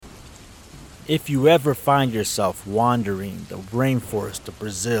If you ever find yourself wandering the rainforest of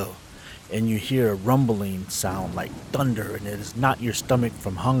Brazil and you hear a rumbling sound like thunder and it is not your stomach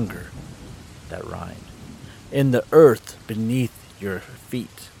from hunger, that rhymed, and the earth beneath your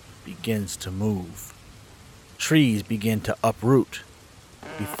feet begins to move, trees begin to uproot,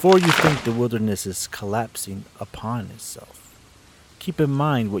 before you think the wilderness is collapsing upon itself, keep in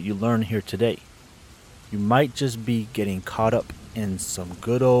mind what you learn here today. You might just be getting caught up in some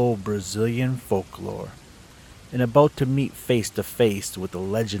good old Brazilian folklore and about to meet face to face with a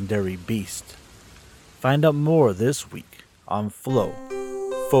legendary beast. Find out more this week on Flow,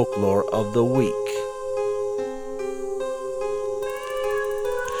 Folklore of the Week.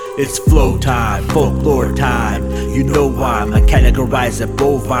 It's flow time, folklore time. You know why I'm categorizing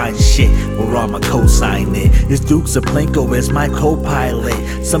bovine shit. We're on my co-sign it. This Dukes of Plinko is my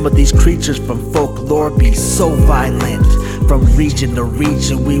co-pilot. Some of these creatures from folklore be so violent. From region to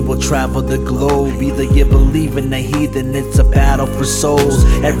region we will travel the globe. Either you believe in the heathen, it's a battle for souls.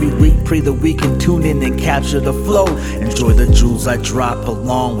 Every week pray that we can tune in and capture the flow. Enjoy the jewels I drop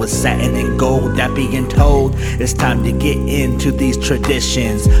along with satin and gold. That being told, it's time to get into these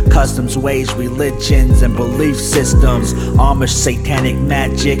traditions, customs, ways, religions, and belief systems. Amish, satanic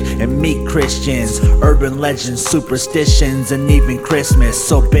magic, and meek Christians, urban legends, superstitions, and even Christmas.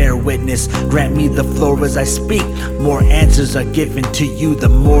 So bear witness, grant me the floor as I speak. More answers are given to you the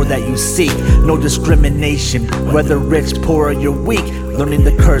more that you seek. No discrimination, whether rich, poor, or you're weak. Learning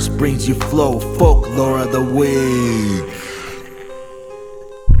the curse brings you flow, folklore of the week.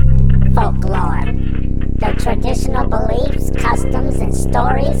 Folklore. The traditional beliefs, customs, and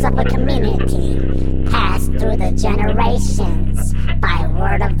stories of a community passed through the generations by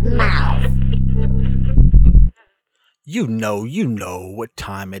word of mouth. You know what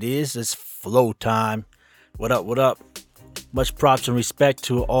time it is. It's flow time. What up? Much props and respect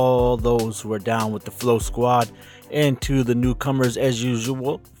to all those who are down with the Flow Squad and to the newcomers as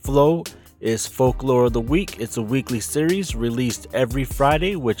usual. Flow is Folklore of the Week. It's a weekly series released every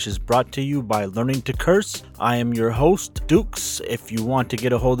Friday, which is brought to you by Learning to Curse. I am your host, Dukes. If you want to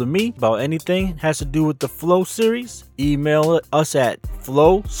get a hold of me about anything has to do with the Flow series, email us at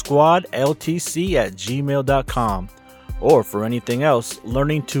flowsquadltc@gmail.com, or for anything else,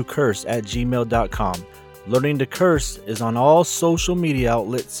 learningtocurse@gmail.com. Learning to Curse is on all social media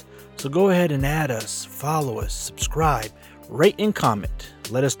outlets, so go ahead and add us, follow us, subscribe, rate and comment.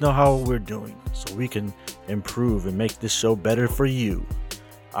 Let us know how we're doing so we can improve and make this show better for you.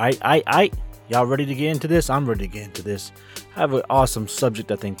 Y'all ready to get into this? I'm ready to get into this. I have an awesome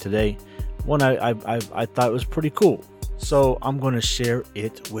subject, I think, today. One I thought was pretty cool, so I'm going to share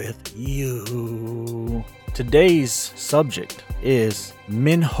it with you. Today's subject is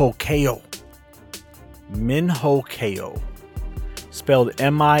Minhocao. Minhocao, spelled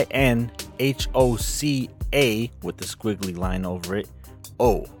Minhoca with the squiggly line over it.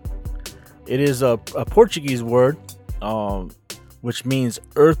 O. It is a Portuguese word, which means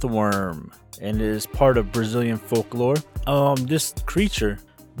earthworm, and it is part of Brazilian folklore. This creature,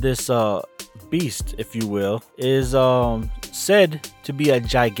 this beast, if you will, is said to be a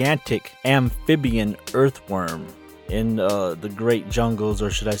gigantic amphibian earthworm in the great jungles, or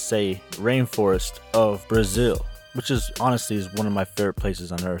should I say rainforest of Brazil, which is honestly is one of my favorite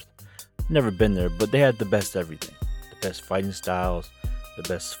places on earth. Never been there, but they had the best everything. The best fighting styles, the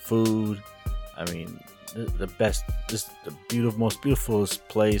best food. I mean, the best, just the most beautiful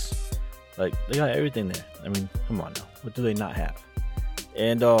place. Like, they got everything there. I mean, come on now. What do they not have?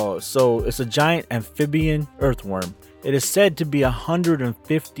 And so it's a giant amphibian earthworm. It is said to be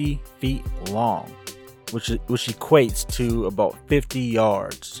 150 feet long, which equates to about 50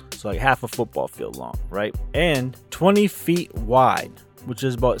 yards. So like half a football field long, right? And 20 feet wide, which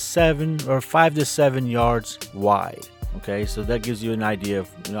is about 5 to 7 yards wide. Okay, so that gives you an idea of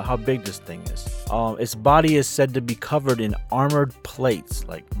how big this thing is. Its body is said to be covered in armored plates,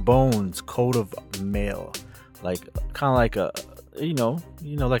 like bones, coat of mail, like kind of like a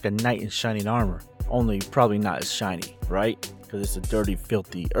like a knight in shining armor, only probably not as shiny, right? Because it's a dirty,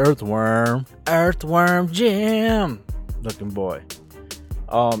 filthy earthworm Jim looking boy.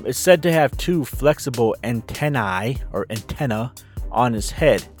 It's said to have 2 flexible antenna on his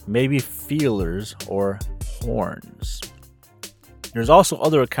head, maybe feelers or horns. There's also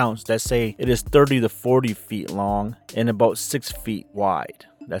other accounts that say it is 30 to 40 feet long and about 6 feet wide.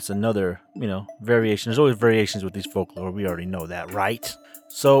 That's another, variation. There's always variations with these folklore. We already know that, right?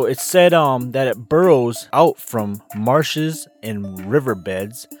 So it's said that it burrows out from marshes and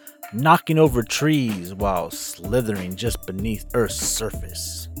riverbeds, knocking over trees while slithering just beneath Earth's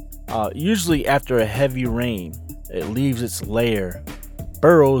surface. Usually after a heavy rain, it leaves its lair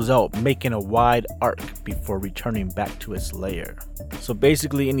burrows out, making a wide arc before returning back to its lair. So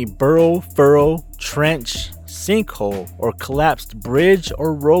basically, any burrow, furrow, trench, sinkhole, or collapsed bridge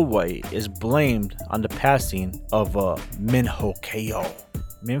or roadway is blamed on the passing of a Minhocao.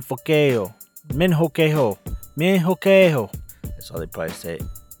 Minhocao. Minhocao. Minhocao. That's how they probably say it.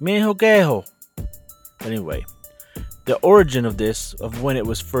 Minhocao. Anyway, the origin of this, of when it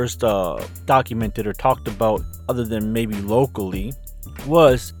was first documented or talked about, other than maybe locally,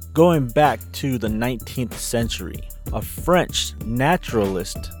 was going back to the 19th century. A French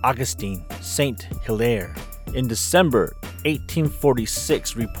naturalist, Augustin Saint Hilaire, in December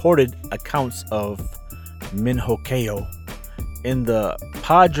 1846 reported accounts of Minhocao in the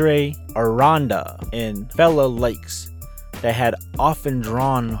Padre Aranda and Fella lakes that had often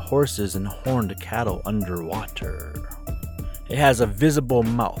drawn horses and horned cattle underwater. It has a visible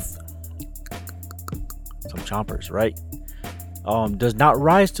mouth. Some chompers, right? Does not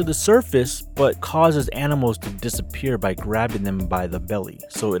rise to the surface, but causes animals to disappear by grabbing them by the belly.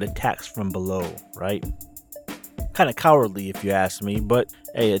 So it attacks from below, right? Kind of cowardly if you ask me, but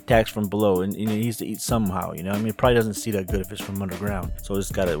hey, it attacks from below, and it needs to eat somehow, you know? I mean, it probably doesn't see that good if it's from underground. So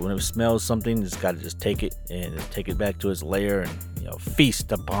it's gotta, when it smells something, it's gotta just take it and take it back to its lair and, you know,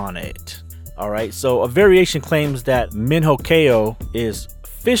 feast upon it. Alright, so a variation claims that Minhocao is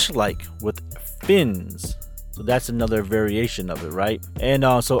fish-like with fins. So that's another variation of it, right? And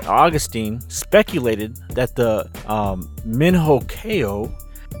so Augustine speculated that the Minhocao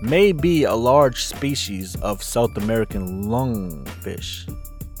may be a large species of South American lungfish.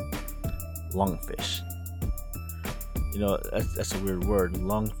 Lungfish. You know, that's a weird word,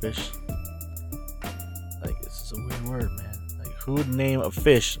 lungfish. Like, it's just a weird word, man. Like, who would name a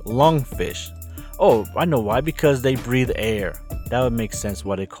fish lungfish? Oh, I know why. Because they breathe air. That would make sense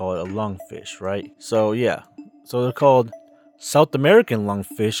why they call it a lungfish, right? So yeah. So they're called South American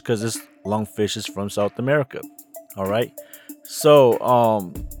lungfish because this lungfish is from South America. All right.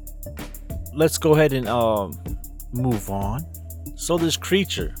 So let's go ahead and move on. So this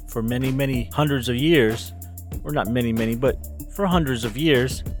creature, for many hundreds of years, or not many, but for hundreds of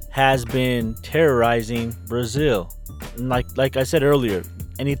years, has been terrorizing Brazil. And like I said earlier,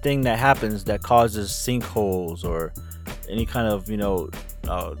 anything that happens that causes sinkholes or any kind of, you know,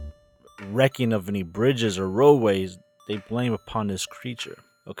 wrecking of any bridges or roadways, they blame upon this creature.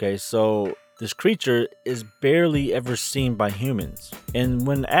 Okay, so this creature is barely ever seen by humans. And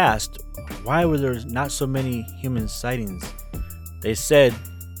when asked why were there not so many human sightings, they said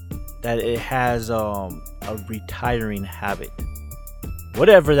that it has a retiring habit.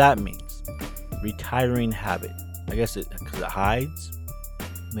 Whatever that means. Retiring habit. I guess because it hides?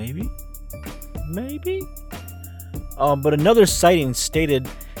 Maybe? But another sighting stated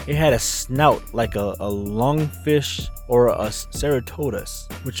it had a snout like a lungfish or a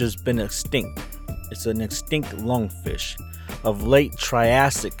ceratodus, which has been extinct. It's an extinct lungfish of late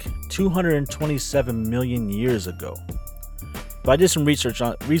Triassic 227 million years ago. But I did some research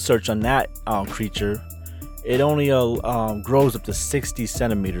on that creature. It only grows up to 60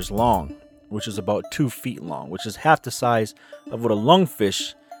 centimeters long, which is about 2 feet long, which is half the size of what a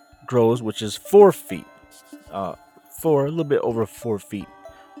lungfish grows, which is 4 feet. A little bit over 4 feet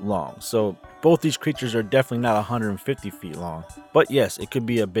long. So both these creatures are definitely not 150 feet long. But yes, it could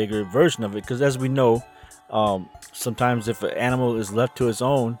be a bigger version of it, because as we know, sometimes if an animal is left to its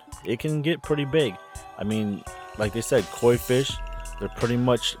own, it can get pretty big. I mean, like they said, koi fish, they're pretty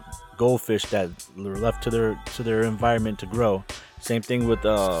much goldfish that are left to their environment to grow. Same thing with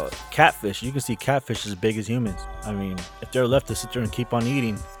catfish. You can see catfish as big as humans. I mean, if they're left to sit there and keep on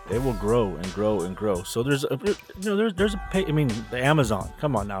eating, they will grow and grow and grow. So there's the Amazon.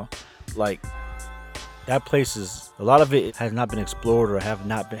 Come on now, like that place is, a lot of it has not been explored or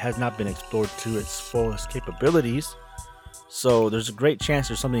has not been explored to its fullest capabilities. So there's a great chance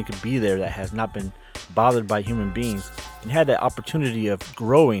there's something that could be there that has not been bothered by human beings and had that opportunity of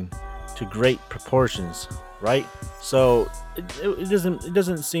growing to great proportions, right? So it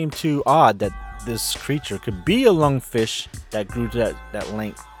doesn't seem too odd that this creature could be a lungfish that grew to that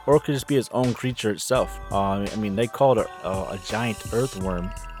length, or it could just be its own creature itself. I mean, they called it a giant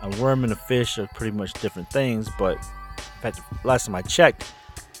earthworm. A worm and a fish are pretty much different things, but in fact, last time I checked,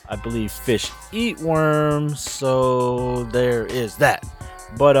 I believe fish eat worms, so there is that.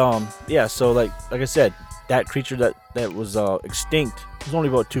 But yeah, so like I said, that creature that was extinct was only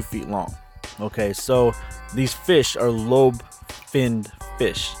about 2 feet long. Okay, so these fish are lobe-finned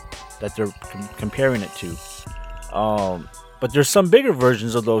fish that they're comparing it to. But there's some bigger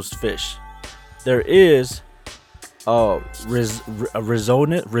versions of those fish. There is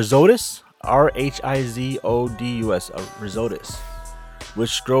Rhizodus, Rhizodus, Rhizodus, Rhizodus.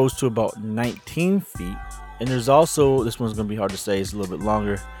 which grows to about 19 feet. And there's also, this one's going to be hard to say, it's a little bit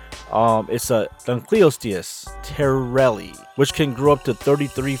longer. It's a Dunkleosteus terrelli, which can grow up to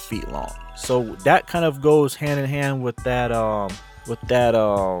 33 feet long. So that kind of goes hand in hand with that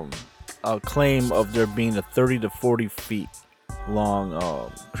claim of there being a 30 to 40 feet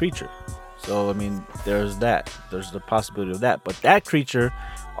long creature. So I mean, there's that. There's the possibility of that. But that creature,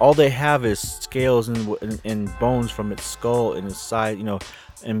 all they have is scales and bones from its skull and its side,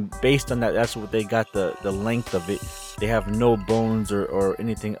 and based on that, that's what they got the length of it. They have no bones or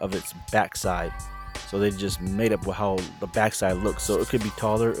anything of its backside. So they just made up how the backside looks. So it could be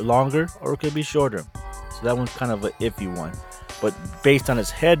taller, longer, or it could be shorter. So that one's kind of an iffy one. But based on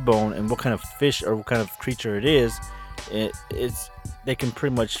its head bone and what kind of fish or what kind of creature it is, they can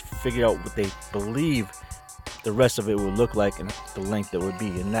pretty much figure out what they believe the rest of it would look like and the length it would be.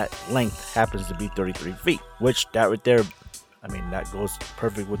 And that length happens to be 33 feet, which that right there, I mean, that goes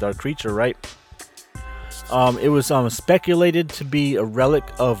perfect with our creature, right? It was speculated to be a relic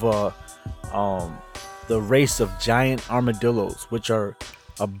of the race of giant armadillos, which are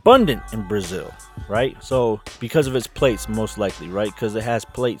abundant in Brazil, right? So because of its plates, most likely, right? Because it has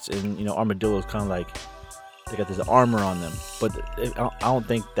plates, and armadillos kind of like they got this armor on them. But I don't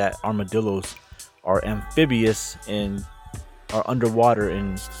think that armadillos are amphibious and are underwater,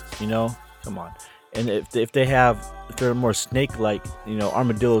 and come on. And if they're more snake-like,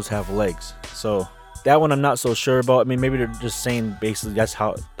 armadillos have legs. So that one I'm not so sure about. I mean, maybe they're just saying basically that's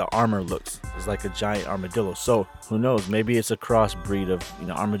how the armor looks. It's like a giant armadillo. So who knows? Maybe it's a crossbreed of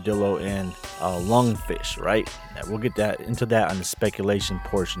armadillo and lungfish, right? We'll get into that on the speculation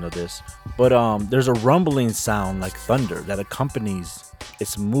portion of this. But there's a rumbling sound like thunder that accompanies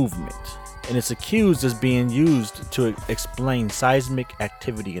its movement, and it's accused as being used to explain seismic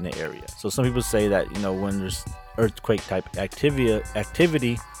activity in the area. So some people say that when there's earthquake type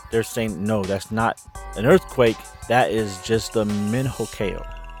activity, they're saying no, that's not an earthquake. That is just the Minhocao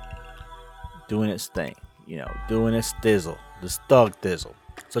doing its thing, doing its thizzle, the stug thizzle.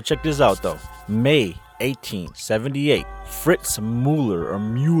 So check this out though. May 1878, Fritz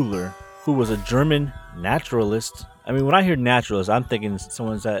Müller, who was a German naturalist. I mean, when I hear naturalist, I'm thinking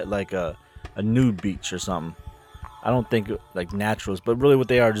someone's at like a nude beach or something. I don't think like naturalists, but really what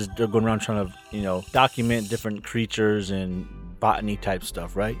they are, they're going around trying to, document different creatures and botany type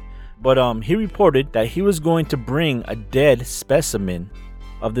stuff, right? But he reported that he was going to bring a dead specimen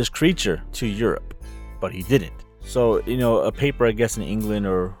of this creature to Europe, but he didn't. So, a paper, I guess in England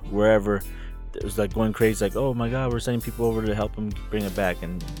or wherever, it was like going crazy, like, oh my God, we're sending people over to help him bring it back,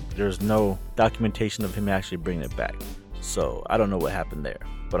 and there's no documentation of him actually bringing it back. So I don't know what happened there,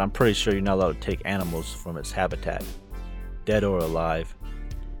 but I'm pretty sure you're not allowed to take animals from its habitat, dead or alive,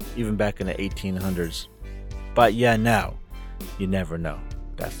 even back in the 1800s. But yeah, now you never know.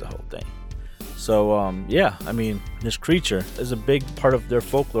 That's the whole thing. So yeah, I mean, this creature is a big part of their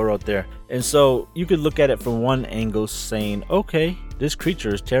folklore out there. And so you could look at it from one angle saying, okay, this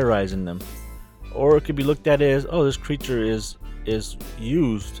creature is terrorizing them. Or it could be looked at as, oh, this creature is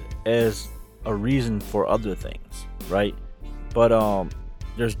used as a reason for other things, right? But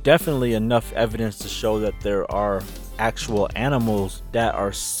there's definitely enough evidence to show that there are actual animals that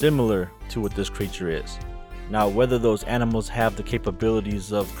are similar to what this creature is. Now, whether those animals have the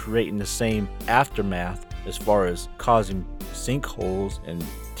capabilities of creating the same aftermath as far as causing sinkholes and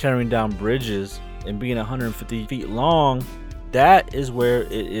tearing down bridges and being 150 feet long, that is where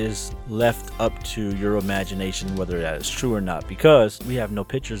it is left up to your imagination whether that is true or not, because we have no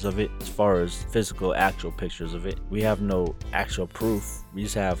pictures of it as far as physical, actual pictures of it. We have no actual proof. We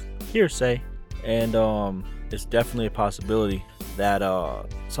just have hearsay, and it's definitely a possibility that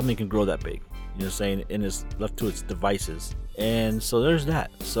something can grow that big. Saying, and it's left to its devices. And so there's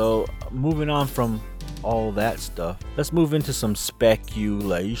that. So moving on from all that stuff, let's move into some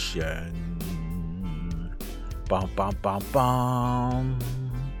speculation. Bum, bum, bum, bum.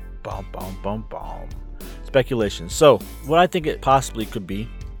 Bum, bum, bum, bum. Speculation. So what I think it possibly could be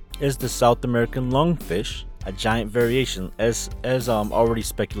is the South American lungfish, a giant variation as already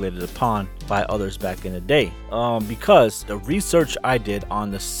speculated upon by others back in the day, because the research I did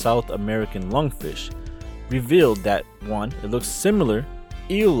on the South American lungfish revealed that, one, it looks similar,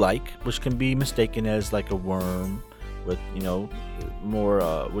 eel-like, which can be mistaken as like a worm with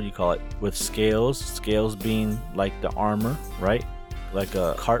more with scales being like the armor, right? Like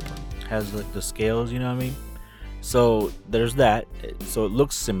a carp has like the scales, you know what I mean? So there's that. So it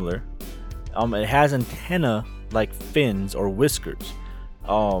looks similar. It has antenna like fins or whiskers.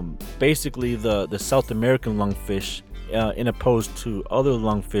 Basically, the South American lungfish, in opposed to other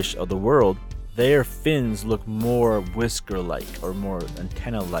lungfish of the world, their fins look more whisker-like or more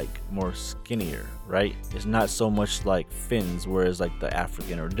antenna-like, more skinnier, right? It's not so much like fins, whereas like the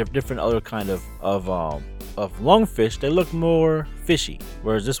African or different other kind of lungfish, they look more fishy,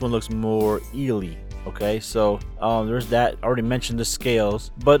 whereas this one looks more eely. Okay, so there's that. I already mentioned the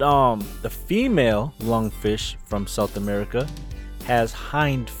scales, but the female lungfish from South America has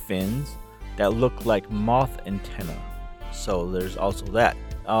hind fins that look like moth antenna. So there's also that.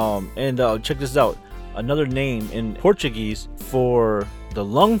 And check this out. Another name in Portuguese for the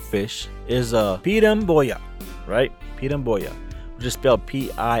lungfish is piramboia, right? Piramboia, which is spelled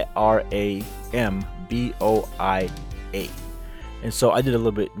Piramboia. And so I did a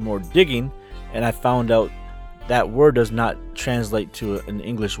little bit more digging, and I found out that word does not translate to an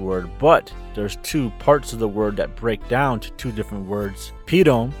English word, but there's two parts of the word that break down to two different words.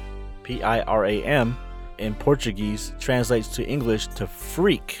 Piram, Piram, in Portuguese translates to English to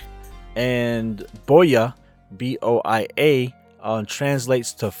freak, and boia, Boia,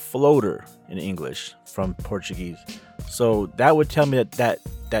 translates to floater in English from Portuguese. So that would tell me that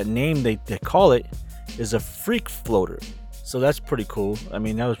name they call it is a freak floater. So that's pretty cool. I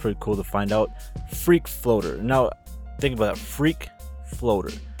mean, that was pretty cool to find out. Freak floater. Now, think about that. Freak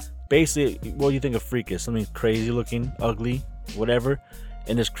floater. Basically, what do you think a freak is? Something crazy looking, ugly, whatever.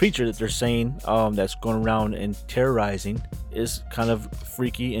 And this creature that they're saying that's going around and terrorizing is kind of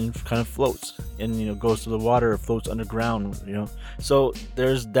freaky and kind of floats and, you know, goes to the water or floats underground, you know. So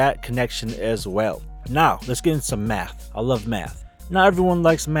there's that connection as well. Now, let's get into some math. I love math. Not everyone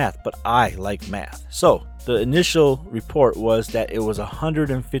likes math, but I like math. So the initial report was that it was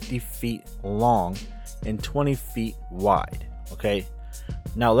 150 feet long and 20 feet wide. Okay.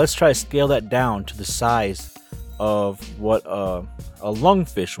 Now let's try to scale that down to the size of what a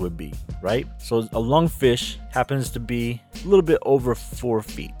lungfish would be, right? So a lungfish happens to be a little bit over 4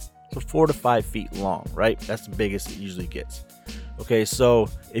 feet. So 4 to 5 feet long, right? That's the biggest it usually gets. Okay, so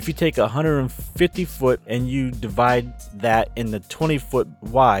if you take 150 foot and you divide that in the 20 foot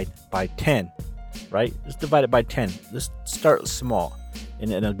wide by 10, right? Let's divide it by 10. Let's start small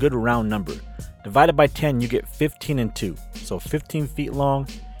in a good round number. Divided by 10, you get 15 and 2. So 15 feet long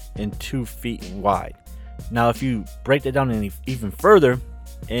and 2 feet wide. Now, if you break that down any even further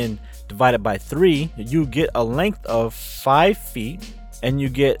and divide it by 3, you get a length of 5 feet and you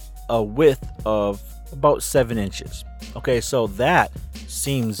get a width of about 7 inches. Okay, so that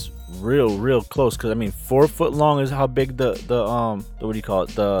seems real close, because I mean 4 foot long is how big the what do you call it,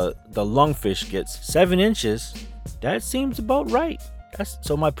 the lungfish gets. 7 inches, that seems about right.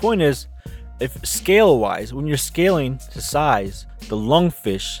 So my point is, if scale wise, when you're scaling to size, the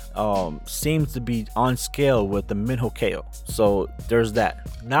lungfish seems to be on scale with the Minhocao. So there's that.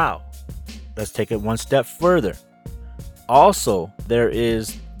 Now let's take it one step further. Also, there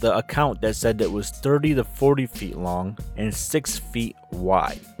is the account that said that it was 30 to 40 feet long and 6 feet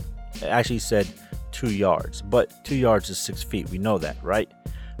wide. It actually said 2 yards, but 2 yards is 6 feet. We know that, right?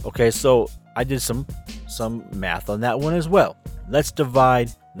 Okay, so I did some math on that one as well. Let's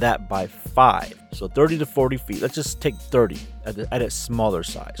divide that by 5. So 30 to 40 feet. Let's just take 30 at its smaller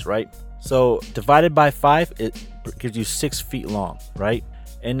size, right? So divided by 5, it gives you 6 feet long, right?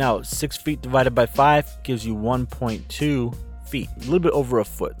 And now 6 feet divided by 5 gives you 1.2 feet, a little bit over a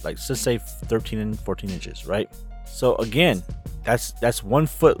foot, like let's say 13 and 14 inches, right? So again, that's 1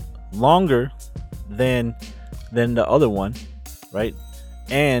 foot longer than the other one, right?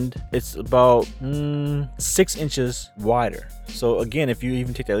 And it's about 6 inches wider. So again, if you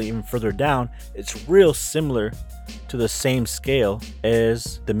even take that even further down, it's real similar to the same scale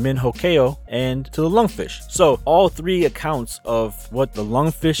as the Minhocao and to the lungfish. So all 3 accounts of what the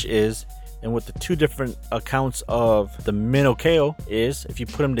lungfish is and what the 2 different accounts of the Minhocao is, if you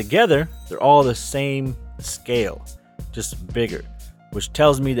put them together, they're all the same scale, just bigger, which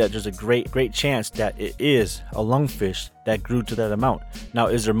tells me that there's a great chance that it is a lungfish that grew to that amount. Now,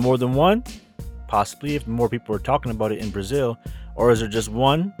 is there more than one? Possibly, if more people are talking about it in Brazil. Or is there just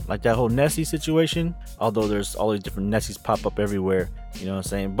one, like that whole Nessie situation? Although there's all these different Nessies pop up everywhere, you know what I'm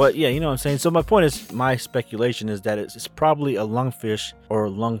saying? But yeah, you know what I'm saying? So my point is, my speculation is that it's probably a lungfish or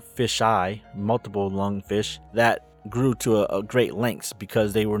lungfishi, multiple lungfish, that grew to a great lengths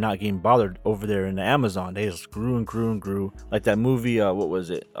because they were not getting bothered over there in the Amazon. They just grew and grew and grew. Like that movie, what was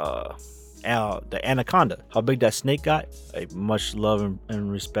it? The Anaconda. How big that snake got? Much love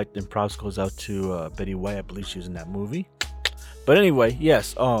and respect and props goes out to Betty White. I believe she was in that movie. But anyway,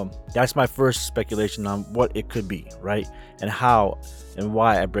 yes, that's my first speculation on what it could be, right? And how and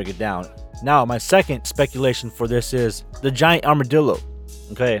why I break it down. Now, my second speculation for this is the giant armadillo.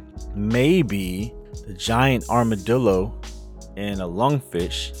 Okay, maybe the giant armadillo and a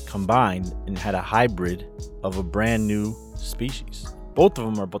lungfish combined and had a hybrid of a brand new species. Both of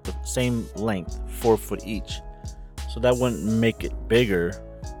them are about the same length, 4 foot each. So that wouldn't make it bigger,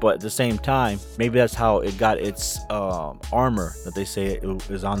 but at the same time, maybe that's how it got its armor that they say it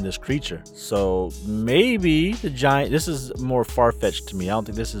is on this creature. So maybe the giant, this is more far-fetched to me. I don't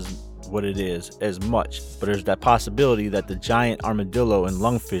think this is what it is as much, but there's that possibility that the giant armadillo and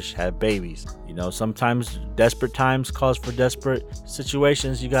lungfish have babies. You know, sometimes desperate times calls for desperate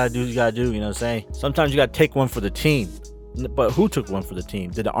situations. You gotta do, you know what I'm saying? Sometimes you gotta take one for the team. But who took one for the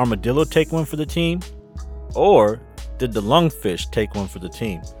team? Did the armadillo take one for the team? Or did the lungfish take one for the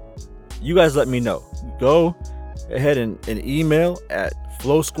team? You guys let me know. Go ahead and email at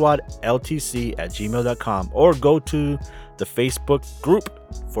flowsquadltc@gmail.com, or go to the Facebook group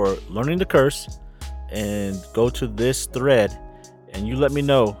for Learning to Curse and go to this thread and you let me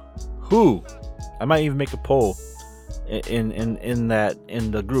know who. I might even make a poll in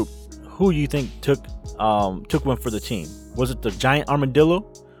the group. Who you think took one for the team? Was it the giant armadillo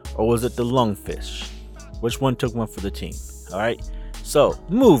or was it the lungfish? Which one took one for the team? All right. So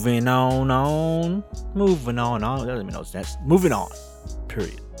moving on. That doesn't mean no sense. Moving on.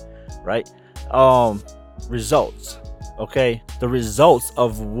 Period. Right. Results. Okay. The results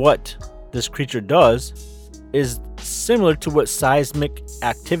of what this creature does is similar to what seismic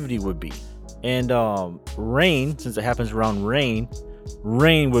activity would be. And rain, since it happens around rain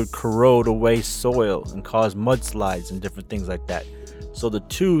would corrode away soil and cause mudslides and different things like that. So the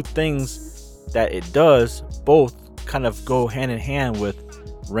two things that it does both kind of go hand in hand with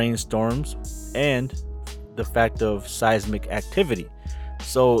rainstorms and the fact of seismic activity.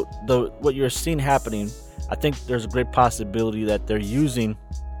 So what you're seeing happening, I think there's a great possibility that they're using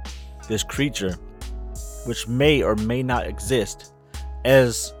this creature, which may or may not exist,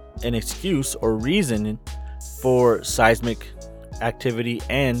 as an excuse or reason for seismic activity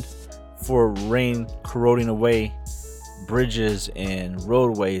and for rain corroding away bridges and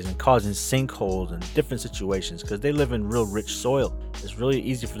roadways and causing sinkholes and different situations, because they live in real rich soil. It's really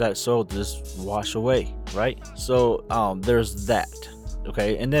easy for that soil to just wash away, right? So there's that.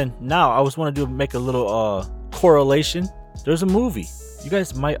 Okay, and then now I was want to make a little correlation. There's a movie you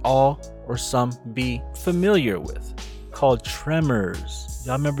guys might all or some be familiar with called Tremors.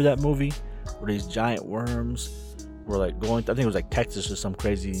 Y'all remember that movie where these giant worms were like going, I think it was like Texas or some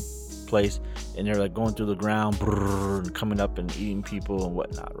crazy place, and they're like going through the ground, and coming up and eating people and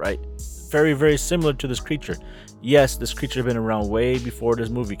whatnot, right? Very, very similar to this creature. Yes, this creature had been around way before this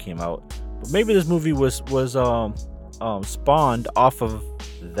movie came out, but maybe this movie was spawned off of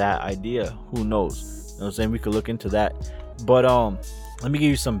that idea. Who knows? You know what I'm saying? We could look into that. But let me give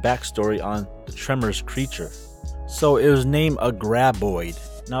you some backstory on the Tremors creature. So it was named a graboid.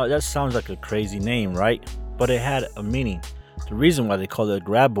 Now that sounds like a crazy name, right? But it had a meaning. The reason why they called it a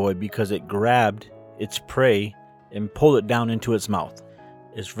graboid, because it grabbed its prey and pulled it down into its mouth.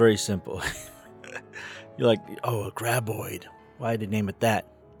 It's very simple. You're like, oh, a graboid. Why did they name it that?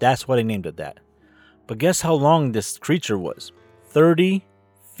 That's why they named it that. But guess how long this creature was? 30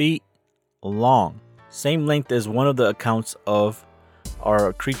 feet long. Same length as one of the accounts of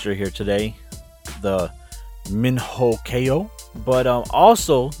our creature here today, the Minhocao. But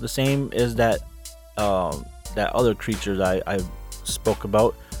also the same as that other creature that I spoke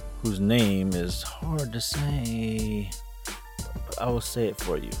about, whose name is hard to say. I will say it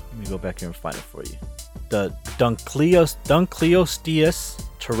for you. Let me go back here and find it for you. The Dunkleosteus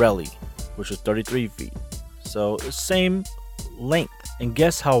Torelli, which was 33 feet. So the same length. And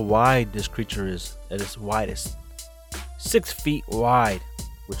guess how wide this creature is at its widest? 6 feet wide,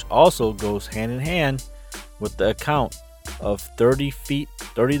 which also goes hand in hand with the account of 30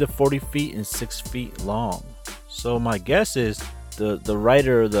 to 40 feet and 6 feet long. So my guess is the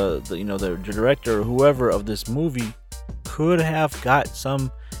writer, the director, or whoever of this movie could have got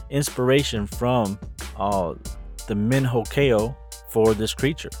some inspiration from the Minhocao for this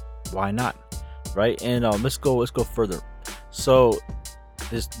creature. Why not, right? And let's go further. So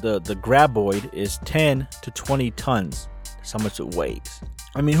the graboid is 10 to 20 tons. That's how much it weighs.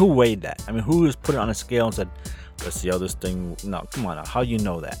 I mean, who weighed that? I mean, who just put it on a scale and said, let's see how this thing... No, come on now. How you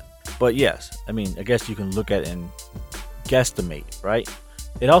know that? But yes, I mean, I guess you can look at it and guesstimate, right?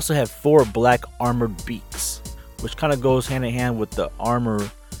 It also had 4 black armored beaks, which kind of goes hand in hand with the armor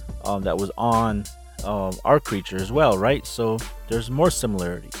that was on our creature as well, right? So there's more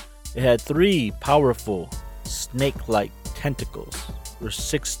similarities. It had 3 powerful snake-like tentacles, or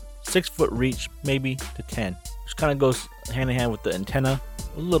 6 foot reach, maybe to 10, which kind of goes hand in hand with the antenna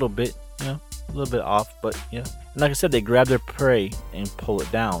a little bit, a little bit off, but yeah. And like I said, they grab their prey and pull it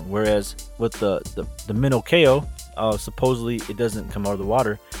down. Whereas with the Minhocao, supposedly it doesn't come out of the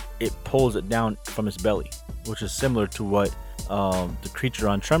water. It pulls it down from its belly, which is similar to what the creature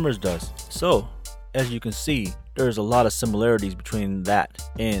on Tremors does. So, as you can see, there's a lot of similarities between that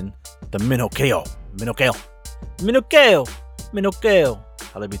and the Minhocao.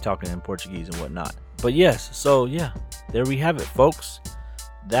 How they be talking in Portuguese and whatnot. But yes, so yeah, there we have it, folks.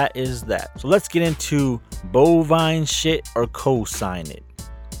 That is that. So let's get into bovine shit or co-sign it.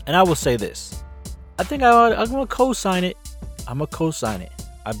 And I will say this. I think I'm going to co-sign it.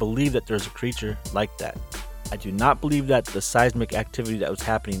 I believe that there's a creature like that. I do not believe that the seismic activity that was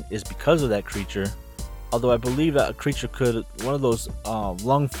happening is because of that creature. Although I believe that a creature could, one of those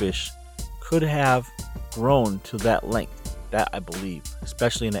lungfish, could have grown to that length. That I believe,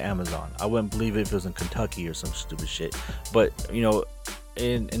 especially in the Amazon. I wouldn't believe it if it was in Kentucky or some stupid shit. But, you know,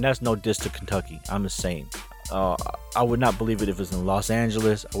 and that's no diss to Kentucky. I'm just saying. I would not believe it if it was in Los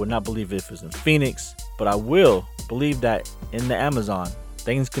Angeles. I would not believe it if it was in Phoenix. But I will believe that in the Amazon,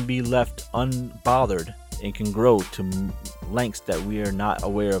 things can be left unbothered and can grow to lengths that we are not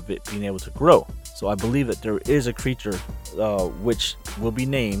aware of it being able to grow. So I believe that there is a creature which will be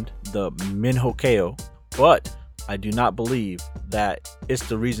named the Minhocao. But I do not believe that it's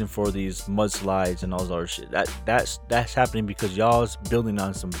the reason for these mudslides and all this other shit. That's happening because y'all's building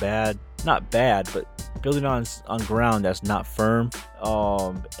on some not bad, but building on ground that's not firm.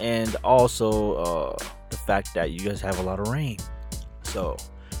 And also the fact that you guys have a lot of rain. So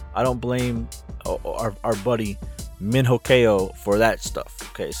I don't blame our buddy Minhocao for that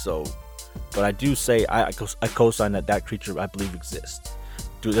stuff. Okay, so but I do say I co-sign that creature I believe exists.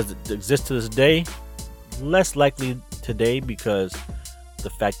 Does it exist to this day? Less likely today because the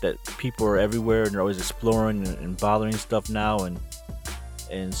fact that people are everywhere and they're always exploring and bothering stuff now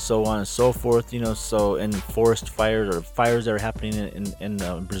and so on and so forth, you know. So in forest fires or fires that are happening in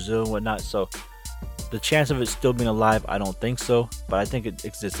Brazil and whatnot, so the chance of it still being alive, I don't think so, but I think it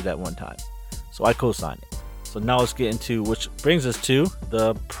existed at one time, so I co-sign it. So now let's get into, which brings us to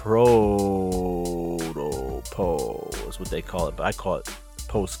the proto is what they call it, but I call it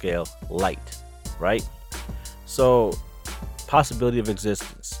post scale light, right? So, possibility of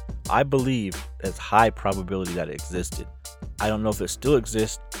existence. I believe there's high probability that it existed. I don't know if it still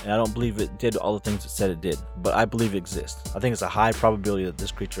exists, and I don't believe it did all the things it said it did, but I believe it exists. I think it's a high probability that this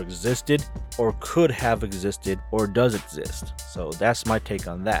creature existed, or could have existed, or does exist. So that's my take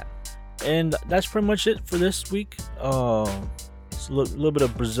on that. And that's pretty much it for this week. It's a little bit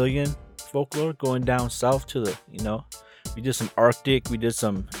of Brazilian folklore going down south to the, you know, we did some Arctic, we did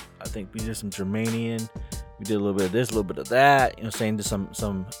some Germanian. We did a little bit of this, a little bit of that, you know, saying to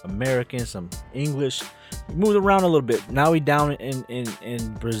some American, some English. We moved around a little bit. Now we down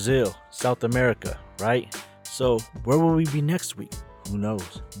in Brazil, South America, right? So where will we be next week? Who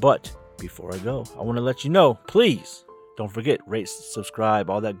knows? But before I go, I want to let you know, please don't forget, rate,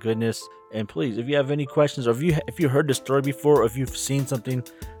 subscribe, all that goodness. And please, if you have any questions, or if you heard the story before, or if you've seen something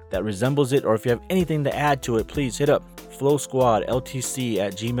that resembles it, or if you have anything to add to it, please hit up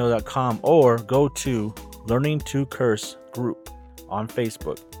flowsquadltc@gmail.com or go to Learning to Curse group on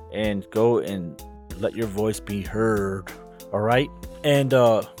Facebook and go and let your voice be heard. All right, and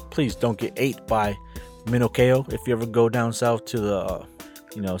please don't get ate by Minhocao if you ever go down south to the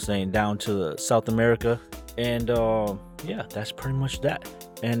down to the South America. And yeah, that's pretty much that.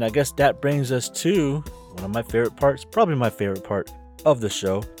 And I guess that brings us to one of my favorite parts, probably my favorite part of the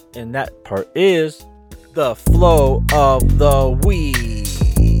show, and that part is the flow of the week.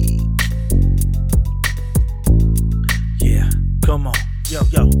 Come on, yo,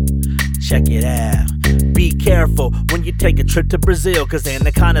 check it out. Be careful when you take a trip to Brazil, cause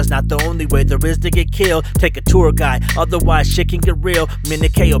Anaconda's not the only way there is to get killed. Take a tour guide, otherwise shit can get real.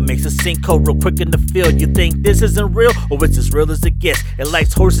 Minhocao makes a sinkhole real quick in the field. You think this isn't real? Or it's as real as it gets. It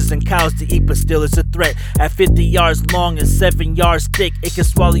likes horses and cows to eat, but still it's a threat. At 50 yards long and 7 yards thick, it can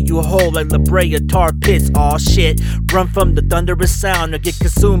swallow you whole like La Brea tar pits. Aw shit, run from the thunderous sound or get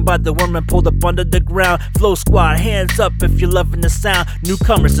consumed by the worm and pulled up under the ground. Flow Squad, hands up if you're loving the sound.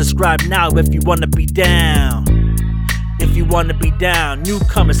 Newcomers, subscribe now if you wanna be down. If you wanna be down.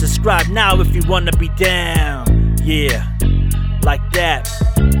 Newcomers, subscribe now if you wanna be down. Yeah, like that.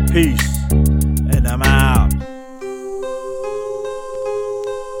 Peace, and I'm out.